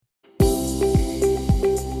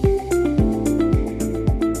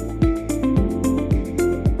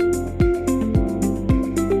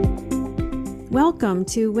Welcome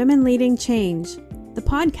to Women Leading Change, the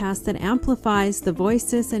podcast that amplifies the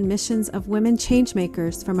voices and missions of women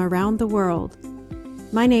changemakers from around the world.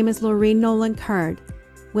 My name is Laureen Nolan-Card,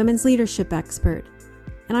 women's leadership expert,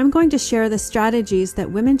 and I'm going to share the strategies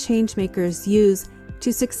that women changemakers use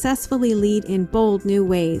to successfully lead in bold new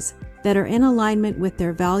ways that are in alignment with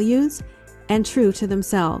their values and true to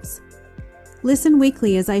themselves. Listen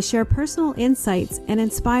weekly as I share personal insights and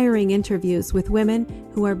inspiring interviews with women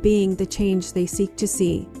who are being the change they seek to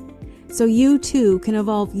see, so you too can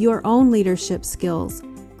evolve your own leadership skills,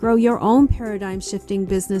 grow your own paradigm-shifting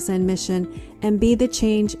business and mission, and be the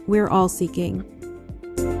change we're all seeking.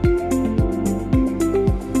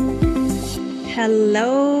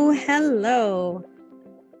 Hello.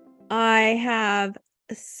 I have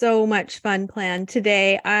so much fun planned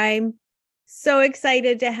today. I'm so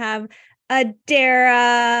excited to have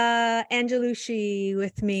Adara Angelucci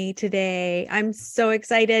with me today. I'm so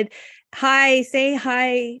excited. Hi, say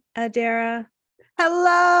hi, Adara.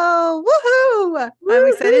 Hello. Woohoo. I'm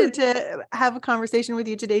excited to have a conversation with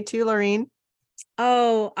you today too, Laureen.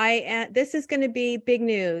 Oh, this is going to be big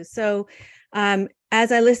news. So,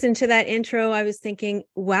 as I listened to that intro, I was thinking,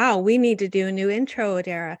 wow, we need to do a new intro,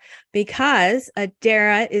 Adara, because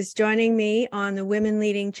Adara is joining me on the Women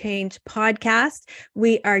Leading Change podcast.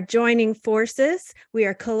 We are joining forces. We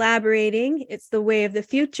are collaborating. It's the way of the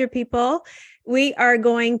future, people. We are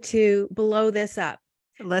going to blow this up.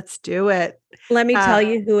 Let's do it. Let me tell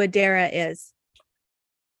you who Adara is.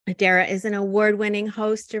 Adara is an award-winning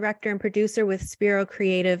host, director, and producer with Spiro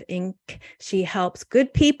Creative Inc. She helps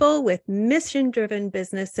good people with mission-driven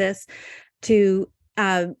businesses to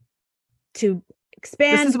expand.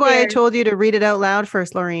 This is why I told you to read it out loud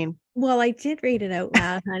first, Laureen. Well, I did read it out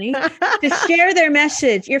loud, honey. To share their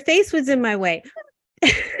message. Your face was in my way.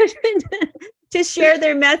 To share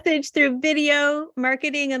their message through video,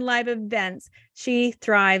 marketing, and live events. She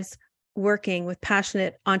thrives working with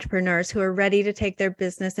passionate entrepreneurs who are ready to take their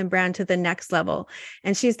business and brand to the next level.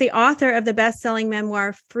 And she's the author of the best-selling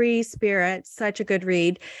memoir, Free Spirit, such a good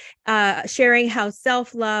read, sharing how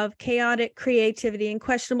self-love, chaotic creativity, and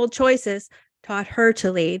questionable choices taught her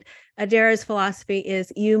to lead. Adara's philosophy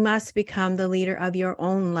is you must become the leader of your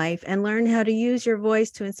own life and learn how to use your voice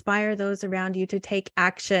to inspire those around you to take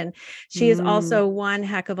action. She is also one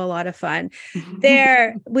heck of a lot of fun.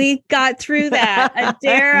 There, we got through that.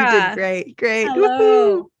 Adara. You did great.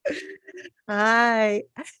 Hello. Woohoo. Hi.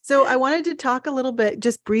 So I wanted to talk a little bit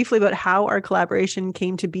just briefly about how our collaboration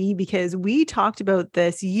came to be, because we talked about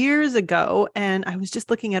this years ago, and I was just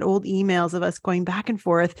looking at old emails of us going back and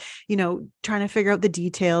forth, trying to figure out the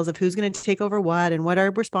details of who's going to take over what and what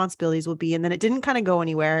our responsibilities will be. And then it didn't kind of go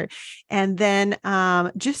anywhere. And then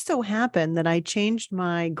just so happened that I changed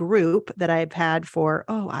my group that I've had for,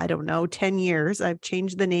 10 years. I've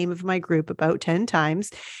changed the name of my group about 10 times.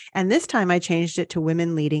 And this time I changed it to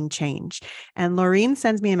Women Leading Change. And Laureen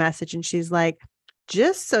sends me a message and she's like,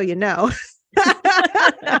 just so you know.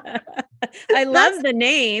 I love the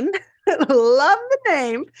name. Love the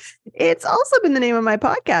name. It's also been the name of my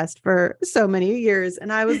podcast for so many years.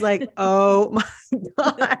 And I was like, oh my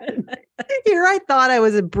God. Here I thought I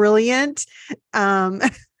was a brilliant.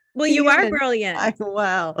 Well, you are brilliant.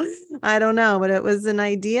 I don't know, but it was an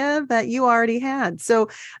idea that you already had. So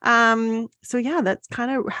yeah, that's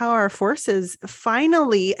kind of how our forces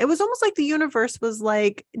finally, it was almost like the universe was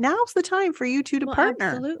like, now's the time for you two to partner.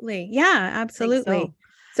 Absolutely. Yeah, absolutely.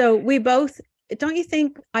 So we both, don't you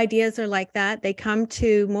think ideas are like that? They come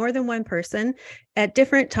to more than one person at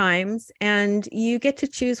different times, and you get to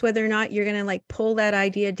choose whether or not you're going to pull that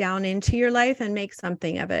idea down into your life and make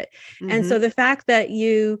something of it. Mm-hmm. And so the fact that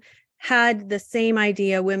you had the same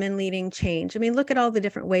idea, Women Leading Change, I mean, look at all the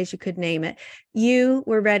different ways you could name it. You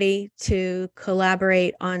were ready to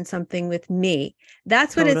collaborate on something with me.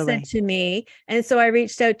 That's what it said to me. And so I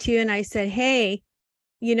reached out to you and I said, hey,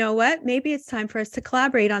 you know what? Maybe it's time for us to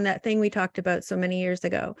collaborate on that thing we talked about so many years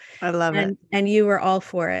ago. I love it. And you were all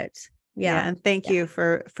for it. Yeah. And thank you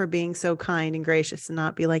for being so kind and gracious and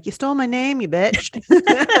not be like, you stole my name, you bitch.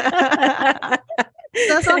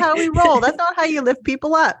 That's not how we roll. That's not how you lift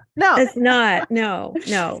people up. No, it's not. No.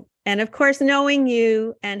 And of course, knowing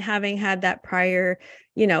you and having had that prior,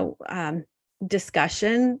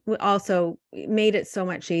 discussion also made it so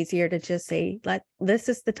much easier to just say, this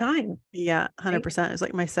is the time. Yeah, 100%. It's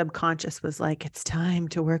like my subconscious was like, it's time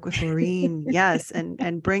to work with Laureen. Yes.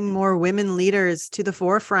 And bring more women leaders to the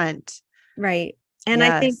forefront. Right. And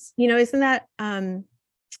yes. I think, isn't that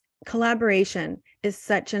collaboration is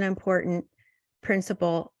such an important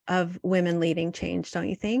principle of women leading change, don't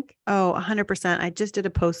you think? Oh, 100%. I just did a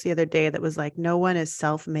post the other day that was like, no one is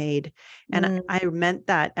self-made. And Mm, I meant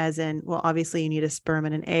that as in, well, obviously you need a sperm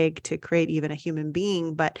and an egg to create even a human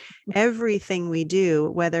being, but everything we do,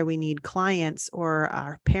 whether we need clients or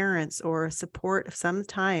our parents or support of some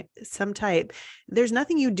type, there's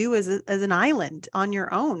nothing you do as an island on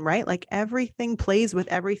your own, right? Like everything plays with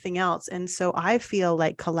everything else. And so I feel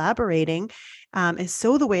like collaborating is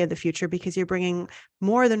so the way of the future, because you're bringing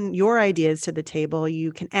more than your ideas to the table.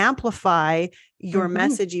 You can amplify your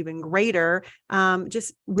message even greater.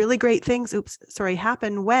 Just really great things,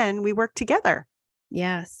 happen when we work together.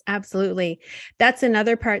 Yes, absolutely. That's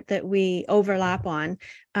another part that we overlap on,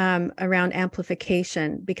 around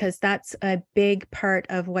amplification, because that's a big part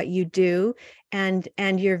of what you do and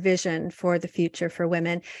your vision for the future for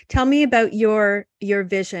women. Tell me about your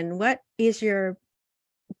vision. What is your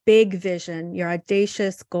big vision, your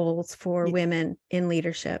audacious goals for women in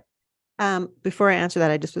leadership? Before I answer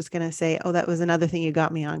that, I just was going to say, oh, that was another thing you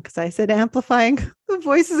got me on, because I said amplifying the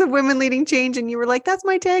voices of women leading change, and you were like, "That's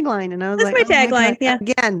my tagline," and I was That's like, my "Oh tagline." my God,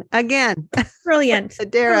 Yeah, again, brilliant.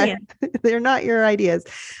 Adara, they're not your ideas."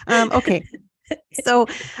 Okay. So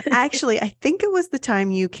actually, I think it was the time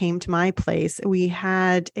you came to my place. We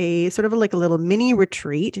had a sort of like a little mini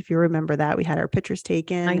retreat. If you remember that, we had our pictures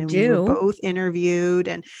taken I and we were do. both interviewed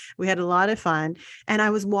and we had a lot of fun. And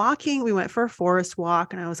I was walking, we went for a forest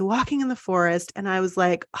walk, and I was walking in the forest and I was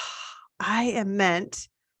like, oh, I am meant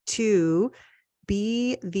to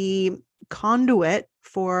be the conduit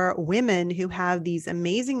for women who have these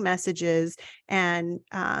amazing messages and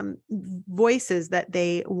voices that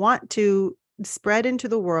they want to spread into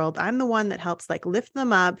the world. I'm the one that helps like lift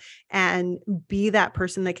them up and be that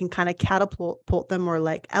person that can kind of catapult them or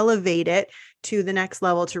like elevate it to the next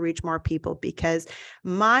level to reach more people. Because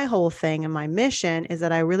my whole thing and my mission is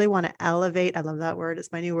that I really want to elevate, I love that word,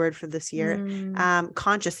 it's my new word for this year,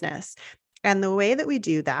 consciousness. And the way that we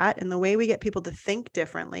do that and the way we get people to think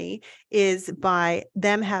differently is by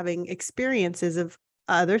them having experiences of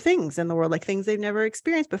other things in the world, like things they've never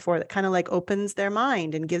experienced before, that kind of like opens their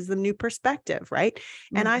mind and gives them new perspective, right?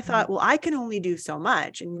 And I thought, well, I can only do so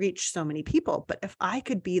much and reach so many people, but if I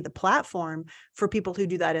could be the platform for people who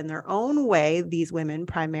do that in their own way, these women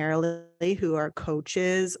primarily who are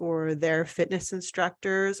coaches or they're fitness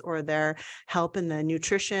instructors or they're help in the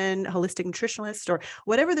nutrition, holistic nutritionist, or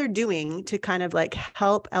whatever they're doing to kind of like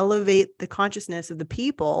help elevate the consciousness of the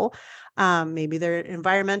people. Maybe they're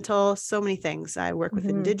environmental, so many things. I work with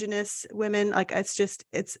Indigenous women. Like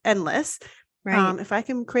it's endless. Right. If I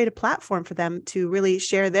can create a platform for them to really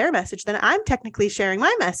share their message, then I'm technically sharing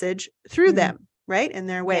my message through them, right? In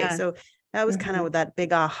their way. Yeah. So that was kind of what that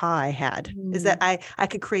big aha I had, is that I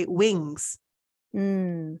could create wings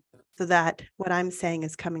so that what I'm saying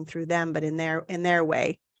is coming through them, but in their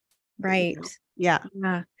way. Right. You know? Yeah.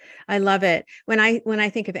 Yeah. I love it. When I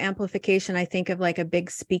think of amplification, I think of like a big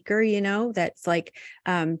speaker, that's like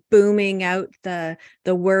booming out the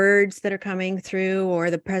words that are coming through or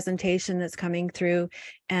the presentation that's coming through.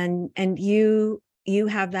 And you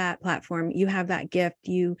have that platform, you have that gift.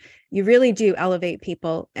 You really do elevate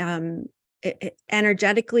people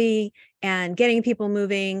energetically and getting people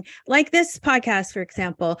moving. Like this podcast, for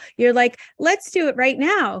example, you're like, let's do it right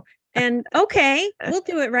now. And okay, we'll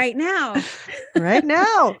do it right now. Right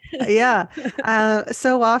now. Yeah.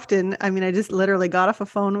 So often, I mean, I just literally got off a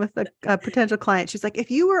phone with a potential client. She's like, if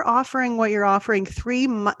you were offering what you're offering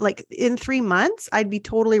in 3 months, I'd be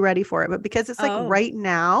totally ready for it. But because it's like right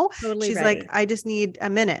now, Totally she's ready. like, I just need a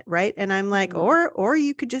minute. Right. And I'm like, or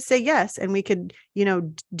you could just say yes. And we could,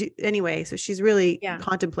 do anyway. So she's really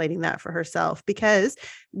contemplating that for herself, because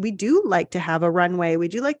we do like to have a runway. We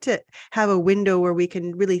do like to have a window where we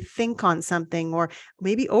can really think on something, or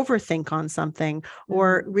maybe overthink on something,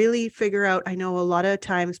 or really figure out. I know a lot of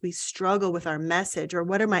times we struggle with our message, or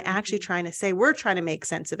what am I actually trying to say? We're trying to make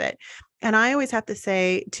sense of it. And I always have to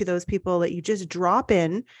say to those people that you just drop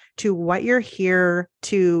in to what you're here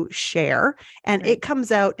to share. And it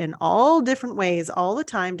comes out in all different ways all the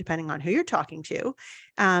time, depending on who you're talking to.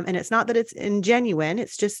 And it's not that it's ingenuine.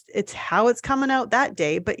 It's how it's coming out that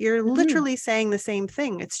day, but you're literally saying the same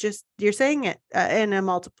thing. It's just, you're saying it in a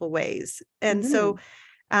multiple ways. And so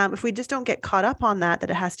if we just don't get caught up on that it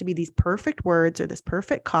has to be these perfect words or this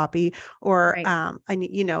perfect copy, or my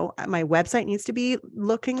website needs to be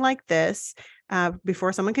looking like this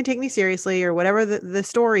before someone can take me seriously, or whatever the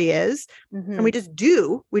story is. And we just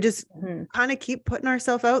kind of keep putting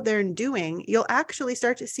ourselves out there and doing, you'll actually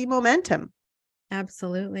start to see momentum.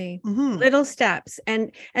 Absolutely. Little steps.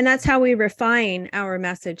 And that's how we refine our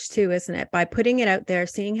message too, isn't it? By putting it out there,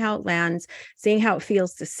 seeing how it lands, seeing how it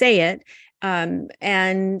feels to say it,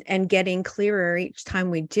 and getting clearer each time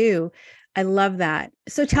we do. I love that.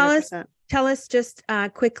 So tell 100%. us just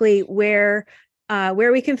quickly where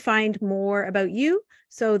we can find more about you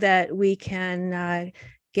so that we can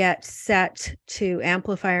get set to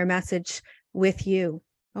amplify our message with you.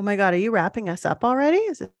 Oh my God, are you wrapping us up already?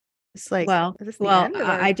 Is it is this the end of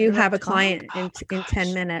I do of our have a talk? client Oh in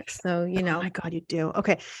 10 minutes. So, Oh my God, you do.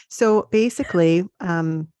 Okay. So basically,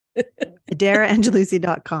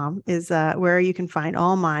 AdaraAngelucci.com is where you can find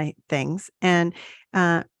all my things. And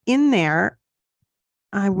in there,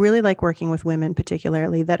 I really like working with women,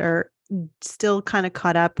 particularly that are still kind of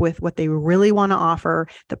caught up with what they really want to offer,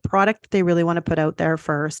 the product that they really want to put out there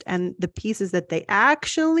first, and the pieces that they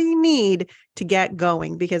actually need to get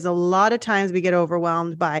going. Because a lot of times we get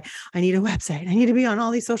overwhelmed by, I need a website, I need to be on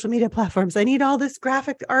all these social media platforms, I need all this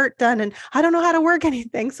graphic art done, and I don't know how to work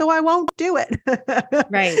anything, so I won't do it.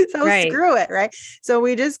 Right. So screw it. Right. So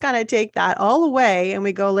we just kind of take that all away and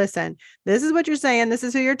we go, listen, this is what you're saying. This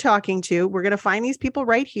is who you're talking to. We're going to find these people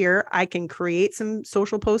right here. I can create some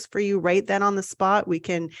social posts for you right then on the spot. We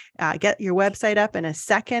can get your website up in a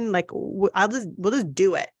second. Like we'll just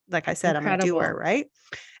do it. Like I said, Incredible. I'm a doer, right?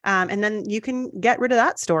 And then you can get rid of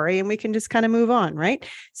that story and we can just kind of move on, right?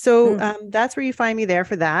 So that's where you find me there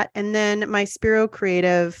for that. And then my Spiro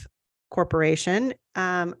Creative Corporation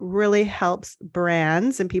really helps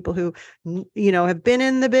brands and people who, have been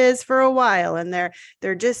in the biz for a while and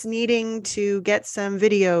they're just needing to get some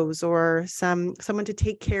videos or someone to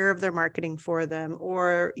take care of their marketing for them,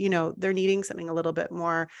 or, they're needing something a little bit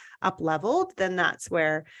more up leveled, then that's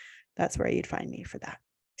where you'd find me for that.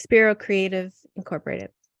 Spiro Creative Incorporated.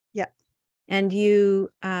 Yeah. And you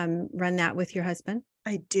run that with your husband?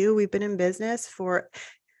 I do. We've been in business for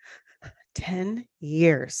 10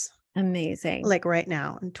 years. Amazing. Like right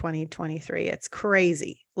now in 2023, it's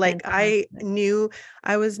crazy. Like fantastic. I knew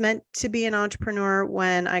I was meant to be an entrepreneur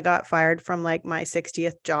when I got fired from like my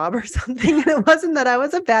 60th job or something. And it wasn't that I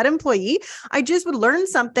was a bad employee. I just would learn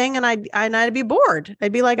something and I'd be bored.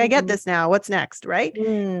 I'd be like, I get this now. What's next? Right.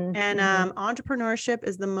 And entrepreneurship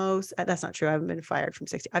is the most, that's not true. I haven't been fired from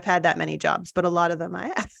 60. I've had that many jobs, but a lot of them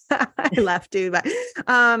I left too. But,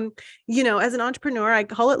 as an entrepreneur, I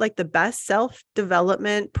call it like the best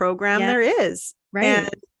self-development program there is. Right. And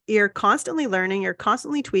you're constantly learning, you're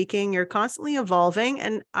constantly tweaking, you're constantly evolving.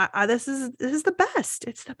 And this is the best.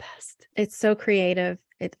 It's the best. It's so creative.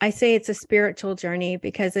 I say it's a spiritual journey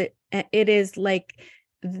because it is like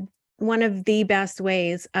one of the best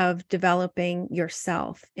ways of developing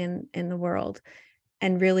yourself in the world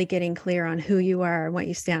and really getting clear on who you are and what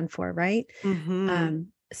you stand for. Right.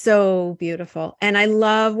 So beautiful. And I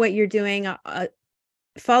love what you're doing.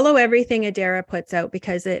 Follow everything Adara puts out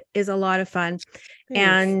because it is a lot of fun.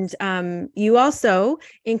 Thanks. And you also,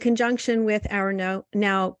 in conjunction with our now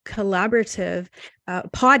collaborative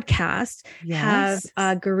podcast, have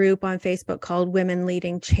a group on Facebook called Women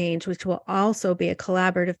Leading Change, which will also be a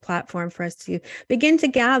collaborative platform for us to begin to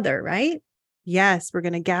gather, right? Yes, we're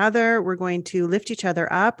going to gather. We're going to lift each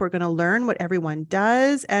other up. We're going to learn what everyone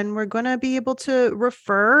does, and we're going to be able to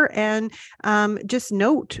refer and just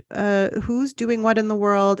note who's doing what in the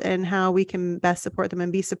world and how we can best support them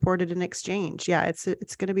and be supported in exchange. Yeah,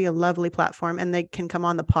 it's going to be a lovely platform, and they can come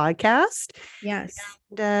on the podcast. Yes.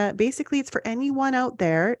 And basically, it's for anyone out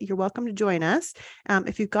there. You're welcome to join us.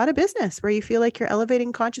 If you've got a business where you feel like you're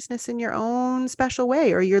elevating consciousness in your own special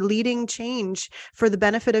way, or you're leading change for the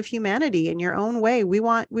benefit of humanity in your own way, we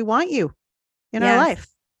want you in our life.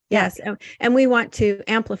 Yes. And we want to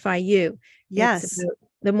amplify you. Yes.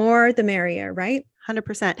 The more, the merrier, right?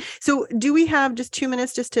 100%. So do we have just 2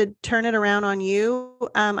 minutes just to turn it around on you?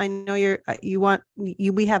 I know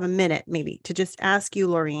we have a minute maybe to just ask you,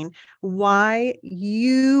 Laureen, why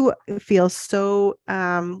you feel so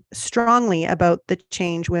strongly about the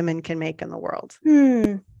change women can make in the world.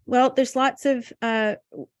 Well, there's lots of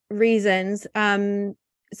reasons.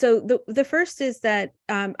 So the first is that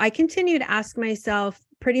I continue to ask myself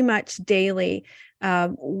pretty much daily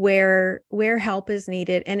where help is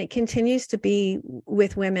needed, and it continues to be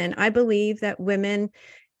with women. I believe that women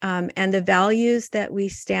and the values that we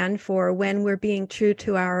stand for, when we're being true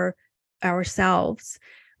to ourselves,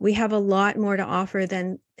 we have a lot more to offer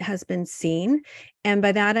than has been seen. And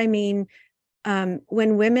by that I mean,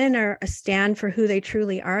 when women are a stand for who they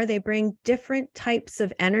truly are, they bring different types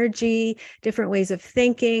of energy, different ways of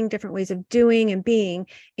thinking, different ways of doing and being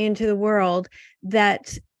into the world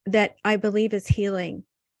that I believe is healing.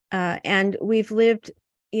 And we've lived,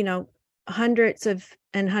 hundreds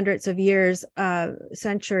of years,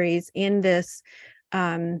 centuries in this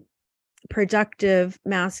productive,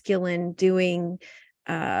 masculine doing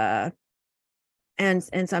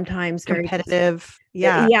and sometimes competitive.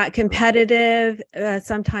 Competitive,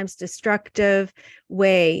 sometimes destructive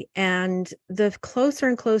way. And the closer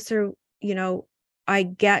and closer, I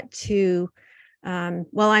get to,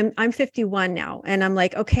 I'm 51 now, and I'm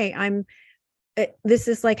like, okay, this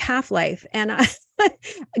is like Half-Life, and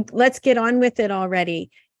let's get on with it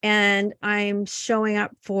already. And I'm showing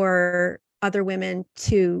up for other women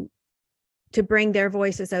to bring their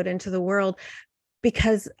voices out into the world,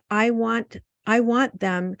 because I want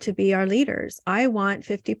them to be our leaders. I want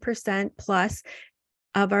 50% plus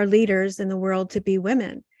of our leaders in the world to be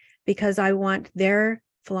women, because I want their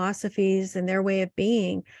philosophies and their way of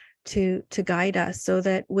being to guide us, so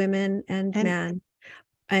that women and men,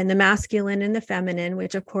 and the masculine and the feminine,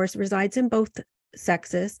 which of course resides in both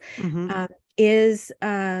sexes,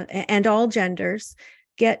 and all genders,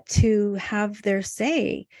 get to have their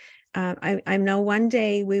say. I know one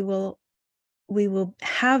day we will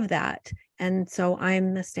have that, and so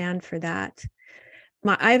I'm the stand for that.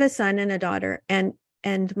 I have a son and a daughter, and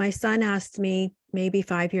my son asked me maybe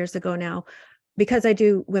 5 years ago now, because I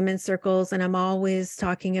do women's circles and I'm always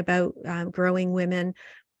talking about growing women,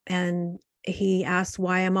 and he asked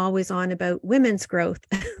why I'm always on about women's growth.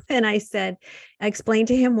 And I explained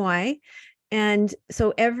to him why. And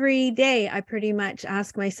so every day I pretty much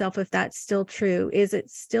ask myself if that's still true. Is it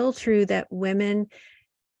still true that women,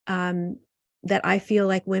 that I feel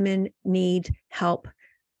like women need help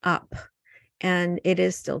up? And it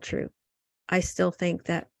is still true. I still think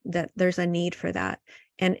that there's a need for that.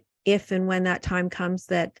 And if and when that time comes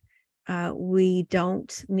that we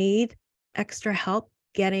don't need extra help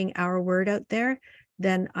getting our word out there,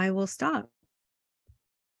 then I will stop.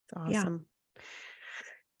 Awesome. Yeah.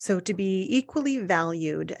 So to be equally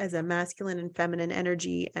valued as a masculine and feminine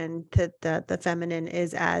energy, and that the feminine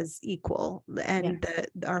is as equal, and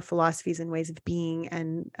our philosophies and ways of being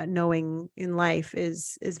and knowing in life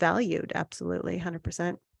is valued. Absolutely.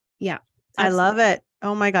 100%. Yeah. I love it.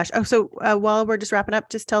 Oh my gosh. Oh, so while we're just wrapping up,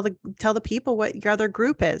 just tell the people what your other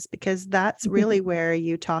group is, because that's really where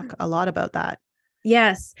you talk a lot about that.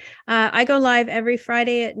 Yes. I go live every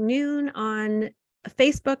Friday at noon on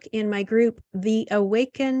Facebook in my group, The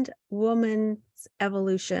Awakened Woman's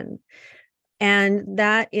Evolution. And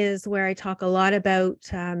that is where I talk a lot about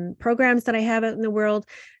programs that I have out in the world,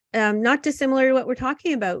 not dissimilar to what we're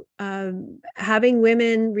talking about, having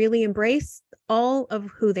women really embrace all of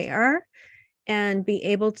who they are and be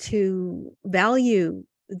able to value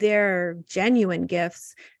their genuine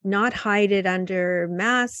gifts, not hide it under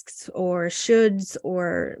masks or shoulds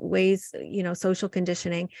or ways, social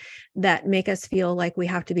conditioning that make us feel like we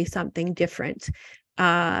have to be something different.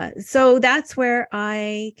 So that's where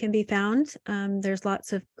I can be found. There's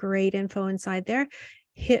lots of great info inside there.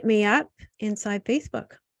 Hit me up inside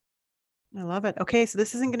Facebook. I love it. Okay. So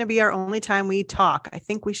this isn't going to be our only time we talk. I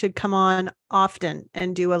think we should come on often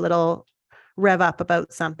and do a little rev up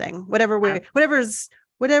about something, whatever's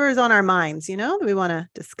on our minds, that we want to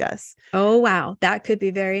discuss. Oh, wow. That could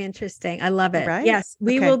be very interesting. I love it. Right? Yes,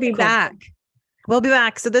 we will be back. We'll be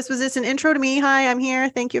back. So this was just an intro to me. Hi, I'm here.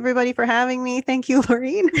 Thank you everybody for having me. Thank you,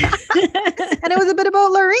 Laureen. And it was a bit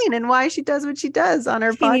about Laureen and why she does what she does on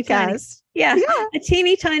her podcast. Tiny. Yeah. A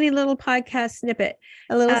teeny tiny little podcast snippet.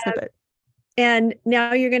 A little snippet. And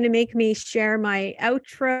now you're going to make me share my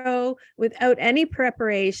outro without any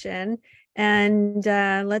preparation. And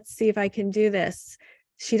let's see if I can do this.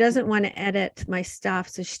 She doesn't want to edit my stuff,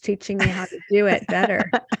 so she's teaching me how to do it better.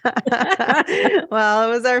 Well, it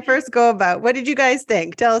was our first go about. What did you guys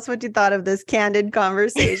think? Tell us what you thought of this candid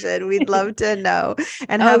conversation. We'd love to know.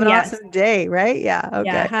 And have an awesome day, right? Yeah. Okay.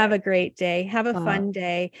 Yeah, have a great day. Have a fun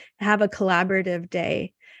day. Have a collaborative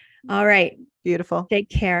day. All right. Beautiful. Take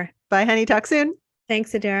care. Bye, honey. Talk soon.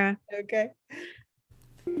 Thanks, Adara. Okay.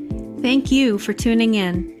 Thank you for tuning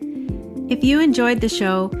in. If you enjoyed the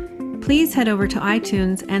show, please head over to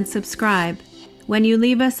iTunes and subscribe. When you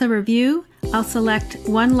leave us a review, I'll select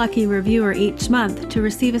one lucky reviewer each month to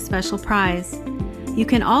receive a special prize. You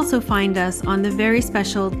can also find us on the very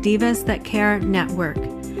special Divas That Care network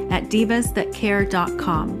at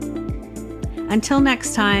divasthatcare.com. Until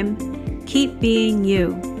next time, keep being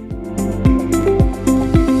you.